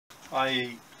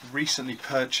I recently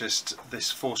purchased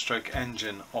this 4-stroke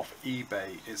engine off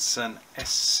eBay. It's an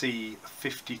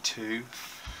SC52.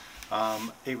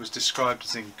 It was described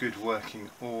as in good working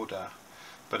order,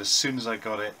 but as soon as I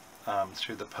got it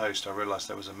through the post, I realised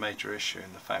there was a major issue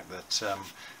in the fact that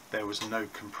there was no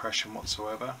compression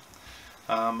whatsoever.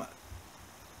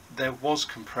 There was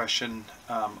compression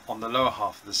on the lower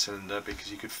half of the cylinder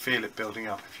because you could feel it building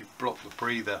up if you blocked the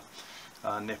breather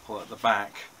nipple at the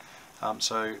back.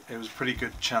 So it was a pretty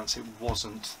good chance it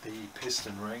wasn't the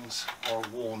piston rings or a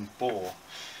worn bore,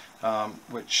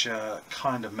 which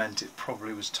kind of meant it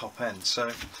probably was top end.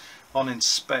 So on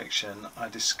inspection I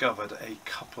discovered a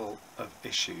couple of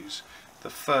issues.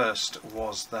 The first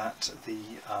was that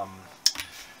the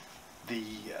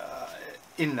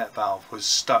inlet valve was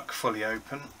stuck fully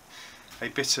open. A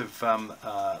bit of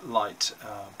light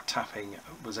tapping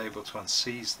was able to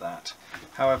unseize that.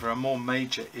 However, a more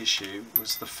major issue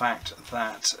was the fact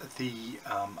that the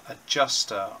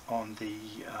adjuster on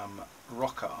the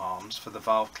rocker arms for the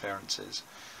valve clearances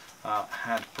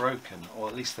had broken, or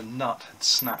at least the nut had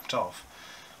snapped off,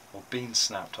 or been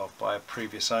snapped off by a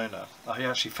previous owner. I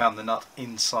actually found the nut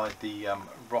inside the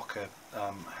rocker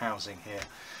housing here.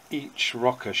 Each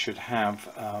rocker should have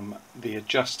the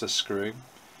adjuster screw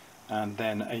and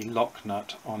then a lock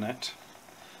nut on it,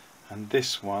 and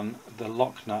this one, the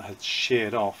lock nut had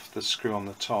sheared off the screw on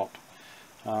the top.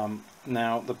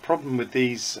 Now the problem with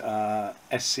these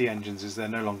SC engines is they're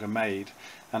no longer made,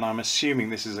 and I'm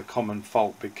assuming this is a common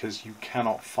fault because you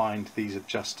cannot find these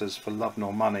adjusters for love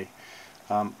nor money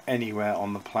anywhere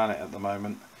on the planet at the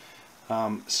moment.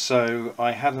 So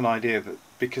I had an idea that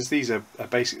because these are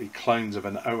basically clones of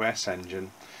an OS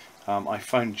engine, I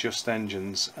phoned Just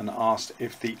Engines and asked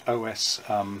if the OS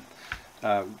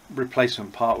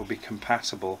replacement part would be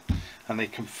compatible, and they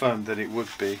confirmed that it would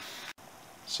be.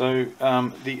 So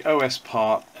the OS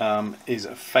part is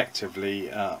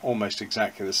effectively almost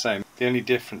exactly the same. The only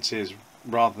difference is,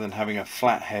 rather than having a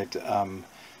flathead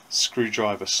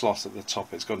screwdriver slot at the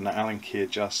top, it's got an Allen key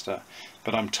adjuster,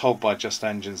 but I'm told by Just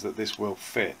Engines that this will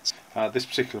fit. This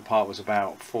particular part was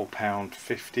about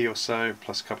 £4.50 or so,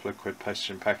 plus a couple of quid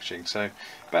postage and packaging, so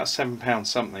about £7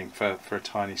 something for a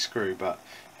tiny screw, but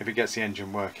if it gets the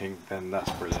engine working then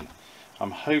that's brilliant.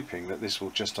 I'm hoping that this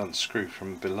will just unscrew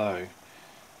from below.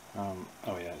 Oh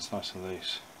yeah, it's nice and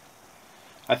loose.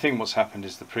 I think what's happened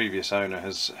is the previous owner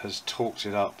has torqued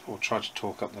it up, or tried to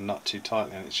torque up the nut too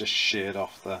tightly, and it's just sheared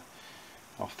off the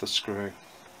screw.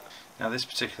 Now this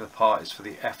particular part is for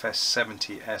the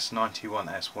FS70S,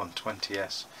 91S,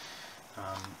 120S.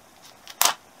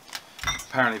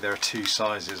 Apparently there are two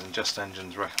sizes, and Just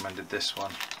Engines recommended this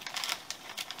one.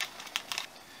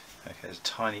 Okay, there's a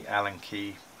tiny Allen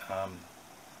key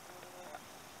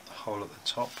hole at the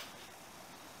top.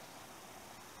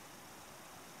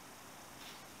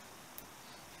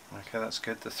 Okay, that's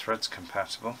good. The thread's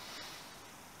compatible.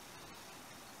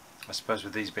 I suppose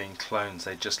with these being clones,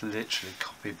 they just literally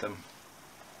copied them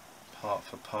part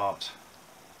for part.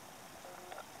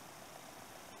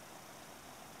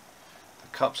 The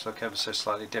cups look ever so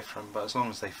slightly different, but as long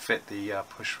as they fit the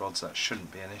push rods, that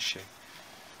shouldn't be an issue.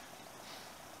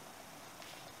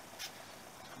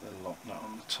 Put the lock nut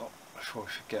on the top before we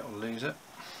forget or lose it.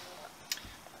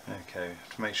 Okay,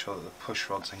 to make sure that the push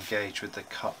rods engage with the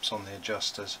cups on the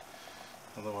adjusters,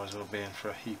 otherwise we'll be in for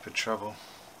a heap of trouble.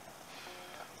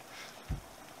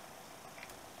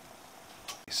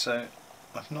 So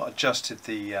I've not adjusted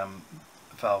the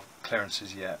valve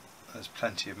clearances yet. There's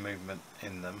plenty of movement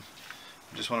in them.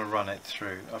 I just want to run it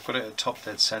through. I've got it at top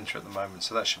dead centre at the moment,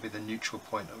 so that should be the neutral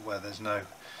point of where there's no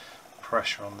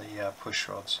pressure on the push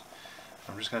rods.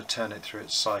 I'm just going to turn it through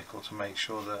its cycle to make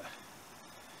sure that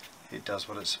it does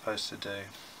what it's supposed to do.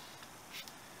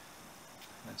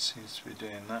 It seems to be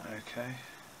doing that okay.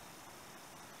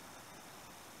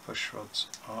 Push rods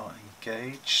are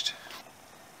engaged.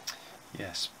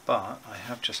 Yes, but I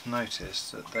have just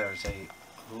noticed that there is a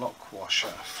lock washer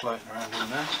floating around in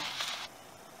there.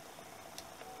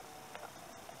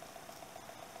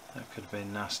 That could have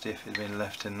been nasty if it had been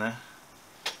left in there.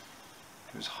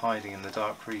 It was hiding in the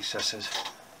dark recesses.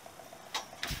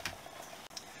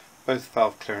 Both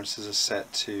valve clearances are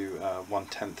set to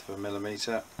 1/10 of a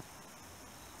millimetre,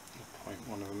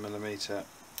 0.1 of a millimetre.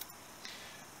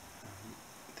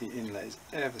 The inlet is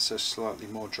ever so slightly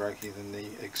more draggy than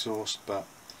the exhaust, but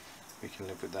we can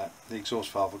live with that. The exhaust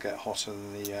valve will get hotter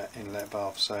than the inlet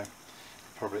valve, so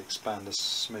probably expand a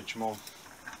smidge more.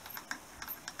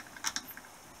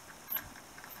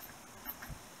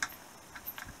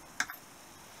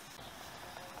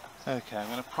 Okay, I'm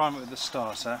going to prime it with the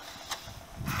starter.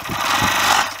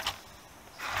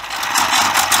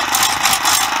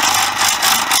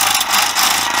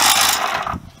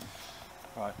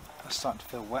 starting to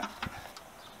feel wet.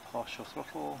 Partial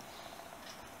throttle.